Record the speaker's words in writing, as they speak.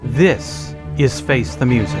This is Face the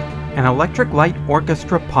Music, an Electric Light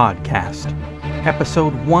Orchestra podcast.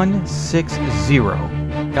 Episode 160,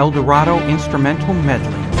 El Dorado Instrumental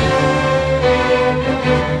Medley.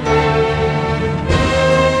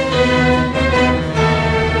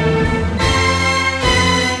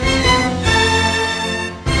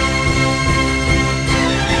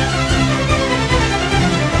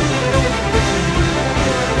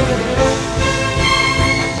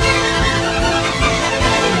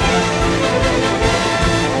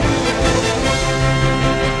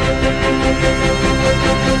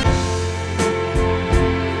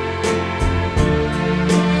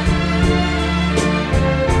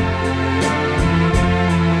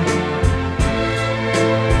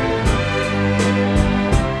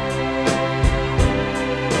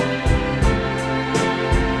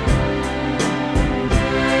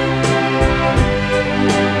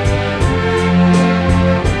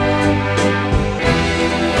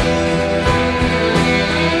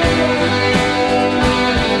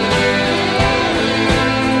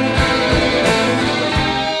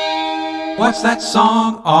 What's that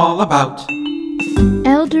song all about?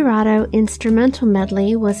 El Dorado Instrumental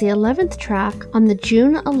Medley was the 11th track on the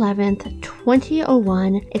June 11th,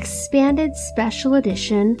 2001 expanded special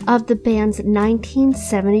edition of the band's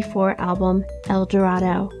 1974 album, El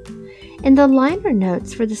Dorado. In the liner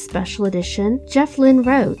notes for the special edition, Jeff Lynne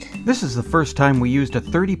wrote, "This is the first time we used a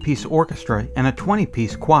 30-piece orchestra and a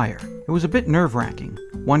 20-piece choir. It was a bit nerve-wracking,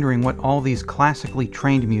 wondering what all these classically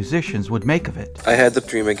trained musicians would make of it." I had the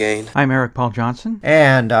dream again. I'm Eric Paul Johnson.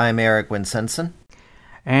 And I'm Eric Winsenson.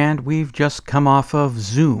 And we've just come off of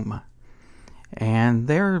Zoom. And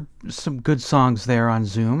there are some good songs there on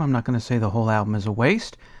Zoom. I'm not going to say the whole album is a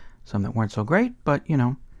waste. Some that weren't so great, but,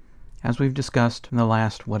 as we've discussed in the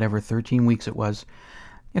last, 13 weeks it was,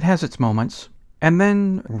 it has its moments. And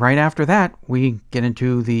then, right after that, we get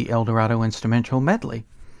into the El Dorado Instrumental Medley.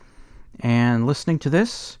 And listening to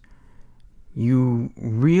this, you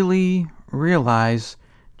really realize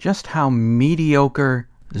just how mediocre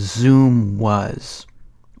Zoom was,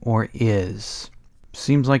 or is.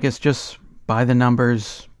 Seems like it's just by the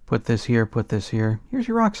numbers, put this here, here's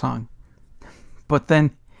your rock song. But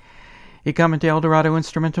then you come into El Dorado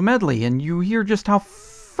Instrumental Medley, and you hear just how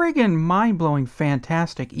friggin' mind-blowing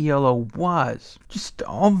fantastic ELO was. Just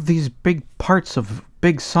all of these big parts of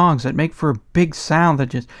big songs that make for a big sound that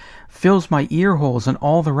just fills my ear holes in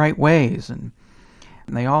all the right ways. And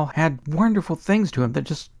they all had wonderful things to them that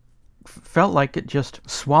just felt like it just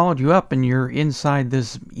swallowed you up and you're inside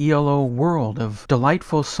this ELO world of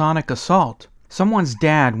delightful sonic assault. Someone's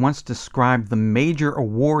dad once described the major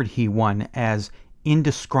award he won as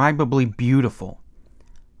indescribably beautiful.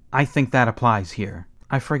 I think that applies here.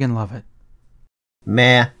 I friggin' love it.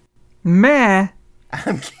 Meh.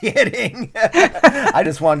 I'm kidding. I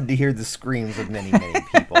just wanted to hear the screams of many, many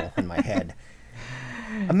people in my head.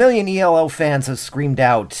 A million ELO fans have screamed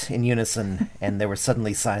out in unison, and there was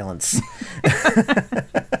suddenly silence.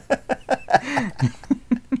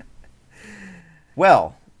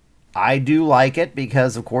 Well, I do like it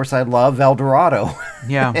because, of course, I love El Dorado.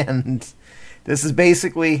 Yeah. And this is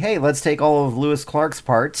basically, hey, let's take all of Lewis Clark's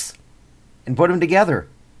parts and put them together.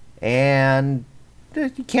 And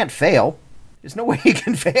you can't fail. There's no way you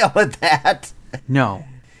can fail at that. No.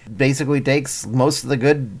 Basically takes most of the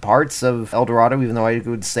good parts of El Dorado, even though I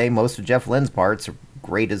would say most of Jeff Lynne's parts are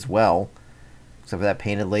great as well. Except for that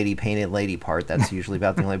painted lady part. That's usually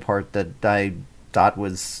about the only part that I thought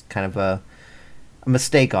was kind of a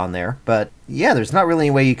mistake on there. But yeah, there's not really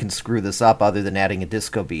any way you can screw this up other than adding a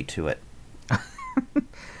disco beat to it.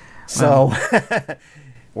 So,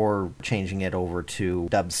 or changing it over to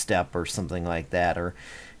dubstep or something like that. Or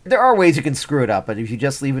there are ways you can screw it up, but if you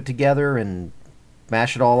just leave it together and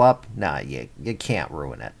mash it all up, you can't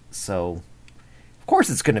ruin it. So, of course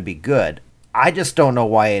it's going to be good. I just don't know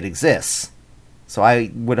why it exists. So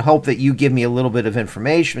I would hope that you give me a little bit of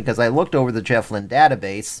information, because I looked over the Jeff Lynne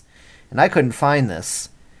database, and I couldn't find this.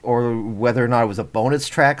 Or whether or not it was a bonus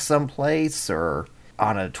track someplace, or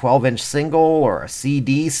on a 12-inch single, or a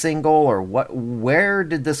CD single, or what? Where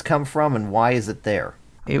did this come from, and why is it there?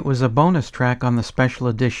 It was a bonus track on the special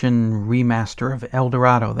edition remaster of El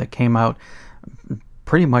Dorado that came out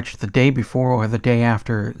pretty much the day before or the day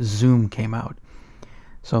after Zoom came out.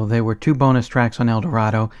 So there were 2 bonus tracks on El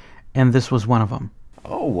Dorado, and this was one of them.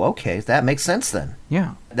 Oh, okay. That makes sense then.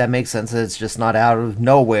 Yeah. That makes sense. It's just not out of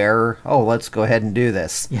nowhere. Oh, let's go ahead and do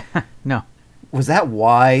this. Yeah, no. Was that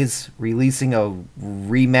wise, releasing a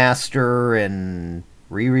remaster and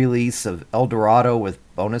re-release of El Dorado with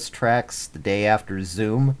bonus tracks the day after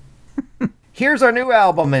Zoom? here's our new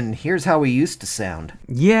album, and here's how we used to sound.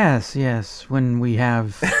 Yes, when we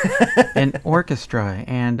have an orchestra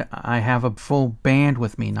and I have a full band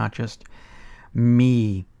with me, not just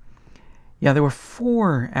me. Yeah, there were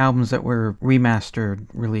 4 albums that were remastered,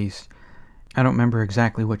 released. I don't remember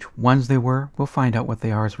exactly which ones they were. We'll find out what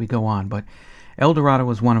they are as we go on, but El Dorado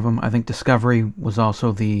was one of them. I think Discovery was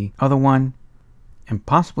also the other one, and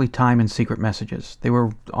possibly Time and Secret Messages. They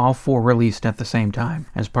were all 4 released at the same time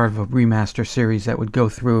as part of a remaster series that would go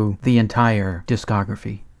through the entire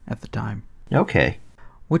discography at the time. Okay.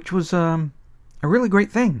 Which was a really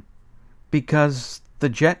great thing, because the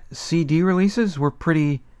Jet CD releases were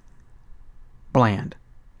pretty bland.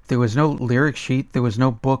 There was no lyric sheet, there was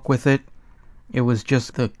no book with it. It was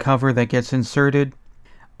just the cover that gets inserted.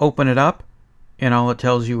 Open it up, and all it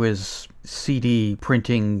tells you is CD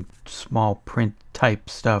printing, small print type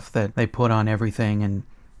stuff that they put on everything, and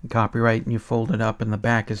copyright, and you fold it up, and the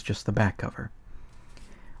back is just the back cover.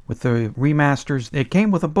 With the remasters, it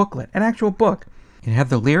came with a booklet, an actual book. It had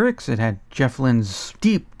the lyrics, it had Jeff Lynne's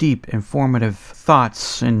deep informative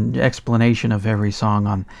thoughts and explanation of every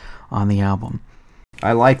song on the album.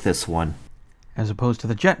 I like this one. As opposed to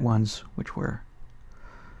the Jet ones, which were,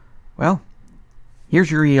 well, here's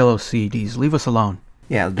your ELO CDs, leave us alone.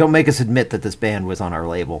 Yeah, don't make us admit that this band was on our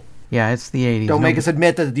label. Yeah, it's the 80s. Don't make us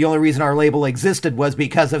admit that the only reason our label existed was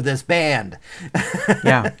because of this band.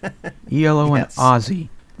 Yeah, ELO Yes. and Ozzy.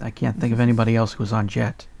 I can't think of anybody else who was on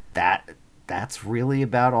Jet. That's really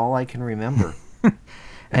about all I can remember.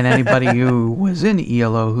 And anybody who was in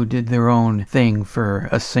ELO who did their own thing for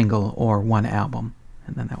a single or one album.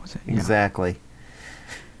 And then that was it. Yeah. Exactly.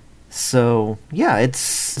 So, yeah,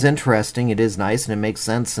 it's interesting. It is nice, and it makes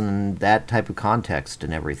sense in that type of context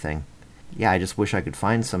and everything. Yeah, I just wish I could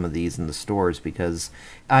find some of these in the stores, because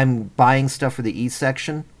I'm buying stuff for the E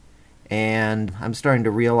section, and I'm starting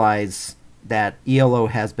to realize that ELO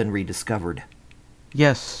has been rediscovered.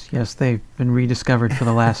 Yes, they've been rediscovered for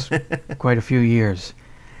the last quite a few years.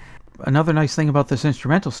 Another nice thing about this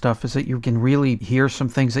instrumental stuff is that you can really hear some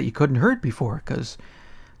things that you couldn't heard before, because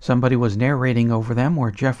somebody was narrating over them, or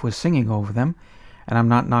Jeff was singing over them. And I'm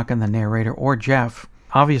not knocking the narrator or Jeff.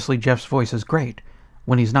 Obviously, Jeff's voice is great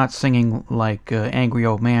when he's not singing like an angry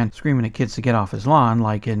old man screaming at kids to get off his lawn,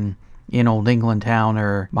 like in Old England Town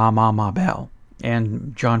or Ma Ma Ma Belle.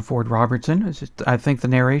 And John Ford Robertson, I think the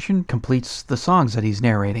narration completes the songs that he's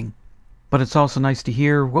narrating. But it's also nice to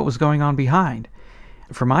hear what was going on behind.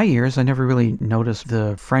 For my ears, I never really noticed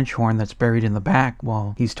the French horn that's buried in the back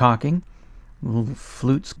while he's talking. Little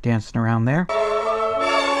flutes dancing around there.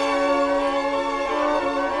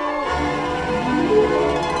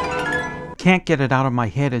 Can't get it out of my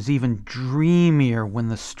head is even dreamier when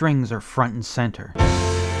the strings are front and center.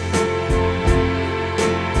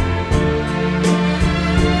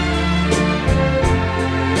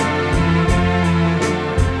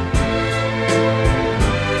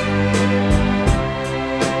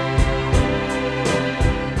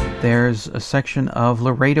 There's a section of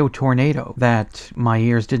Laredo Tornado that my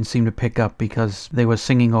ears didn't seem to pick up because they were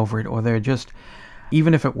singing over it, or they're just,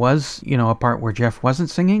 even if it was, a part where Jeff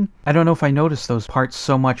wasn't singing, I don't know if I noticed those parts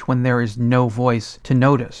so much when there is no voice to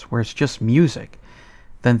notice, where it's just music.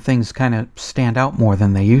 Then things kind of stand out more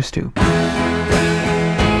than they used to.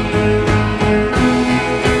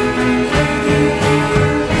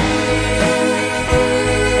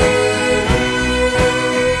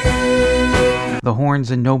 The horns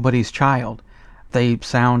in Nobody's Child. They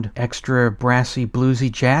sound extra brassy, bluesy,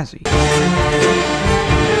 jazzy.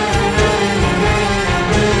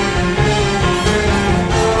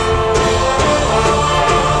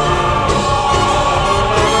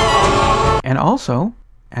 And also,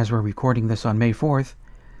 as we're recording this on May 4th,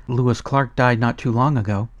 Lewis Clark died not too long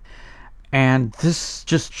ago. And this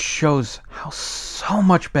just shows how so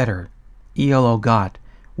much better ELO got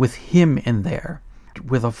with him in there.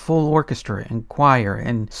 With a full orchestra and choir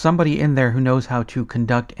and somebody in there who knows how to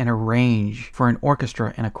conduct and arrange for an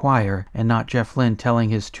orchestra and a choir, and not Jeff Lynne telling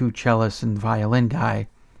his 2 cellists and violin guy,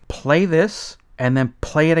 play this and then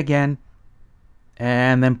play it again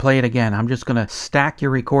and then play it again. I'm just going to stack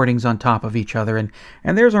your recordings on top of each other, and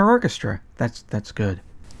there's our orchestra. That's good.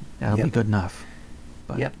 That'll be good enough.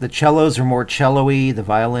 But Yep, the cellos are more cello-y, the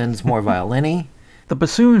violins more violin-y. the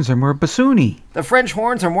bassoons are more bassoony. The French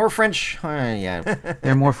horns are more French. Yeah.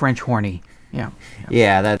 They're more French horny. Yeah.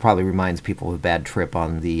 Yeah, that probably reminds people of a bad trip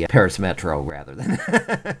on the Paris Metro rather than.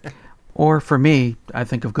 Or for me, I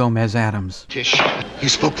think of Gomez Adams. Tish, you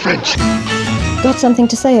spoke French. Got something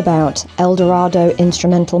to say about El Dorado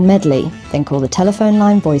Instrumental Medley? Then call the telephone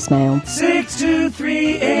line voicemail.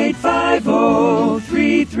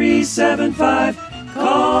 623-850-3375.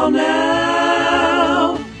 Call now.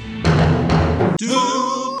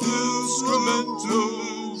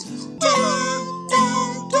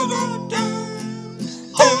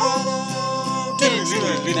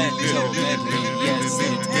 instrumental medley, yes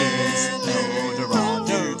it is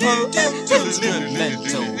Eldorado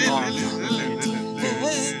instrumental.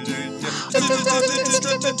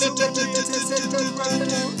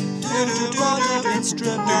 Eldorado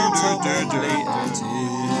instrumental medley it is.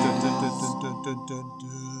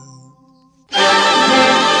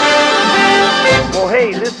 Well,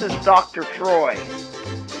 hey, this is Dr. Troy.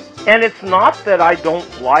 And it's not that I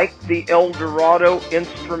don't like the Eldorado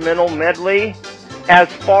instrumental medley. As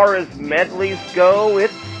far as medleys go,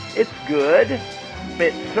 it's good.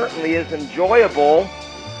 It certainly is enjoyable.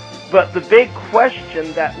 But the big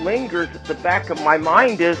question that lingers at the back of my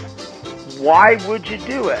mind is, why would you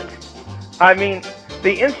do it? I mean,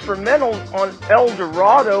 the instrumentals on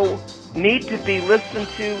Eldorado need to be listened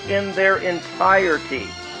to in their entirety.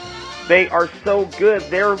 They are so good.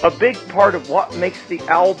 They're a big part of what makes the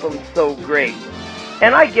album so great.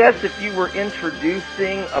 And I guess if you were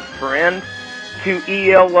introducing a friend to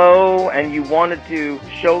ELO and you wanted to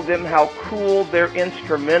show them how cool their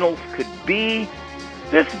instrumentals could be,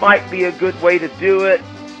 this might be a good way to do it.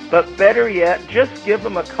 But better yet, just give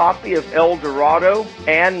them a copy of Eldorado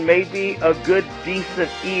and maybe a good, decent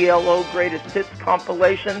ELO Greatest Hits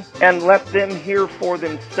compilation and let them hear for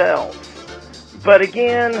themselves. But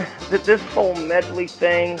again, this whole medley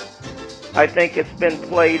thing, I think it's been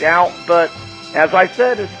played out. But as I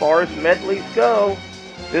said, as far as medleys go,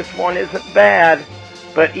 this one isn't bad.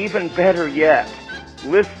 But even better yet,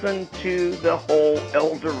 listen to the whole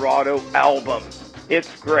Eldorado album. It's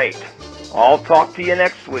great. I'll talk to you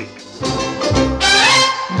next week.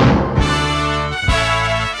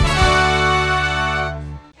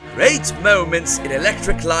 Great moments in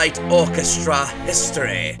Electric Light Orchestra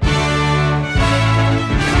history.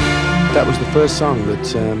 That was the first song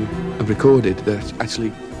that I recorded that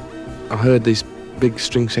actually I heard this big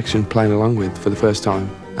string section playing along with for the first time,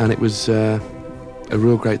 and it was a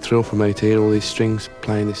real great thrill for me to hear all these strings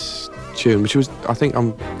playing this tune, which was I think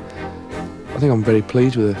I'm very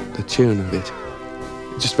pleased with the tune of it.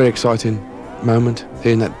 Just a very exciting moment,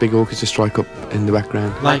 hearing that big orchestra strike up in the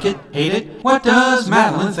background. Like it? Hate it? What does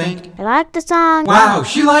Madeline think? I like the song. Wow,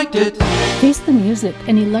 she liked it. Face the Music,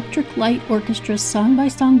 an Electric Light Orchestra's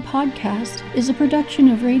song-by-song podcast, is a production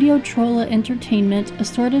of Radio Trolla Entertainment,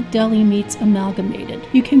 Assorted Deli Meats Amalgamated.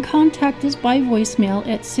 You can contact us by voicemail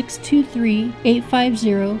at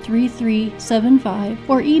 623-850-3375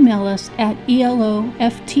 or email us at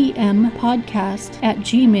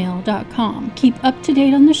eloftmpodcast@gmail.com. Keep up to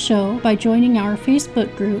date on the show by joining our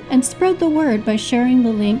Facebook group and spread the word by sharing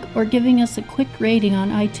the link or giving us a quick rating on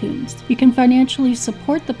iTunes. You can financially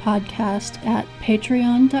support the podcast at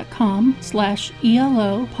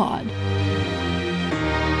patreon.com/ELOpod.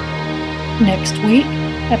 Next week,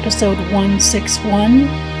 episode 161,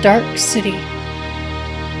 Dark City.